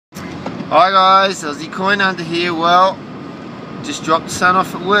Hi guys, Aussie Coin Hunter here. Well, just dropped the son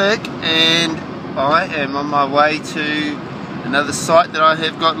off at work and I am on my way to another site that I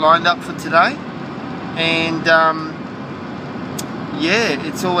have got lined up for today. And yeah,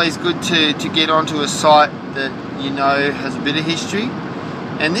 it's always good to get onto a site that you know has a bit of history.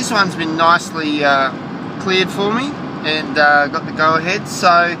 And this one's been nicely cleared for me and got the go ahead,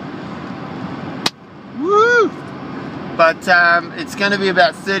 so woo! But it's going to be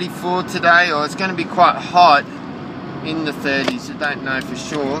about 34 today, or it's going to be quite hot in the 30s, I don't know for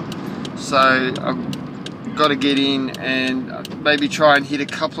sure. So I've got to get in and maybe try and hit a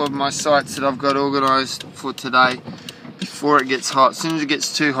couple of my sites that I've got organised for today before it gets hot. As soon as it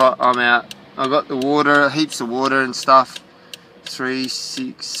gets too hot, I'm out. I've got the water, heaps of water and stuff, 3,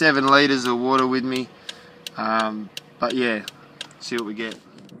 6, 7 litres of water with me. But yeah, see what we get.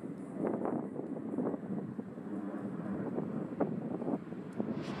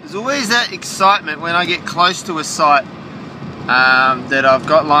 There's always that excitement when I get close to a site that I've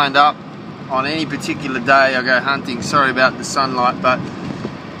got lined up on any particular day I go hunting. Sorry about the sunlight, but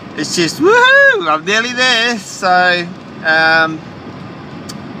it's just woohoo! I'm nearly there. So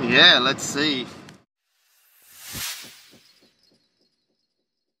yeah, let's see.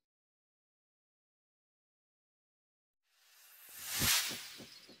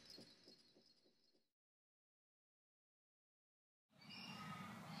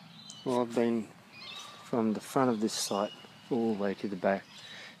 Well, I've been from the front of this site all the way to the back,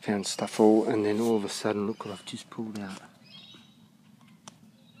 found stuff all, and then all of a sudden, look what I've just pulled out.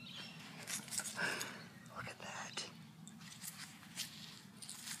 Look at that.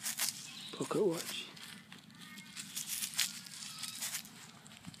 Pocket watch.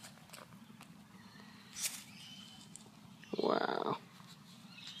 Wow.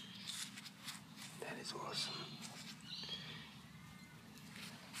 That is awesome.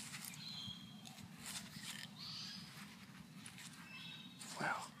 Wow.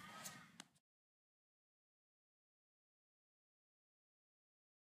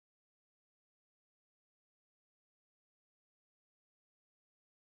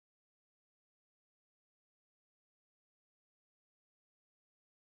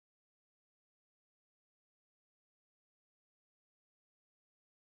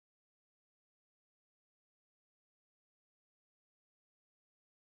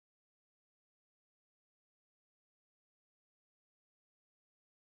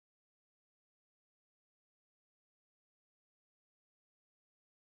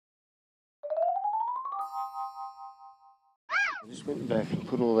 I just went back and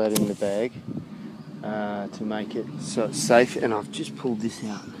put all that in the bag to make it so it's safe, and I've just pulled this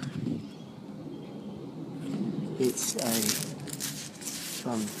out. It's a, if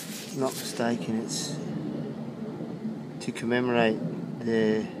I'm not mistaken, it's to commemorate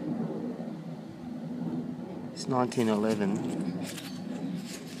it's 1911,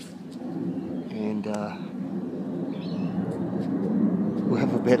 and we'll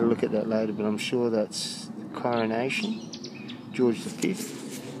have a better look at that later, but I'm sure that's Coronation, George V,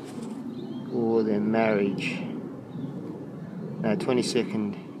 or their marriage. No,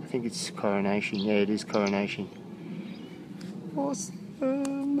 22nd, I think it's Coronation. Yeah, it is Coronation. Awesome.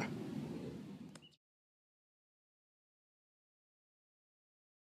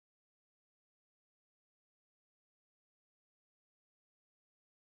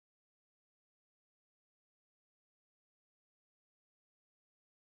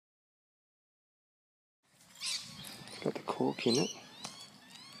 It's got the cork in it.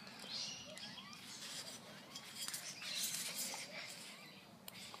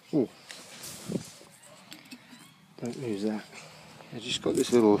 Ooh. Don't lose that. I just got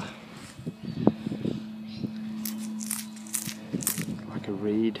this little, like a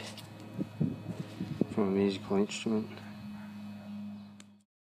reed from a musical instrument.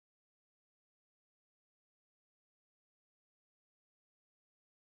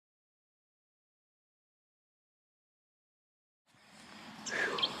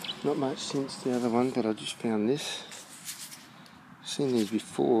 Not much since the other one, but I just found this. Seen these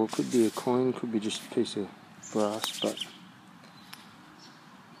before. Could be a coin, could be just a piece of brass, but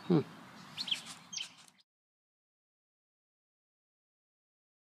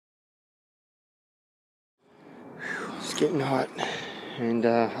it's getting hot, and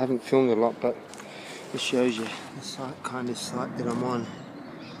I haven't filmed a lot, but this shows you the kind of site that I'm on.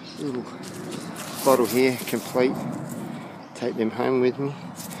 Little bottle here, complete. Take them home with me.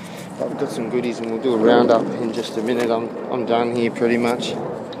 But I've got some goodies, and we'll do a roundup in just a minute. I'm done here pretty much,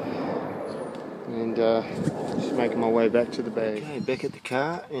 and just making my way back to the bag. Okay, back at the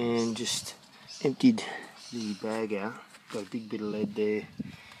car, and just emptied the bag out. Got a big bit of lead there.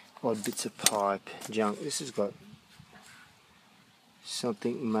 odd bits of pipe, junk. This has got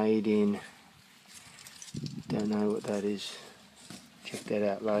something made in, don't know what that is, check that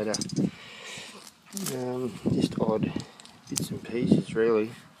out later. Just odd bits and pieces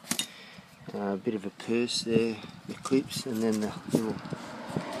really. A bit of a purse there, the clips, and then the little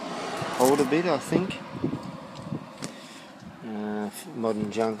holder bit, I think.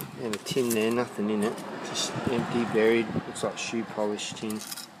 Modern junk, and a tin there, nothing in it, just empty, buried, looks like shoe polish tin.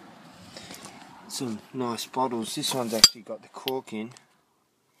 Some nice bottles. This one's actually got the cork in.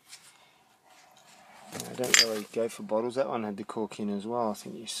 I don't really go for bottles. That one had the cork in as well, I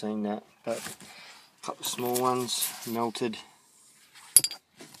think you've seen that. But a couple of small ones, melted.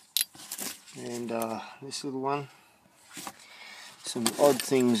 And this little one. Some odd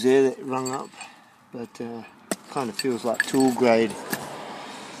things there that rung up, but kind of feels like tool grade.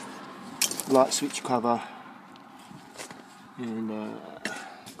 Light switch cover, and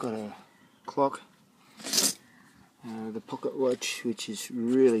got a clock, the pocket watch, which is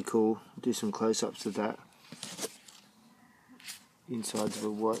really cool. Do some close-ups of that. Insides of a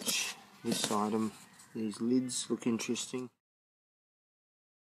watch. This item, these lids look interesting.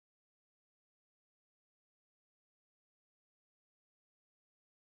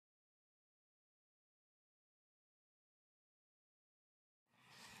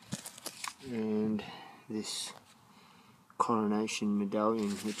 And this coronation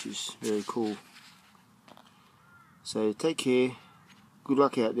medallion, which is very cool. So take care, good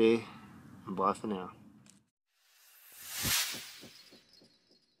luck out there, and bye for now.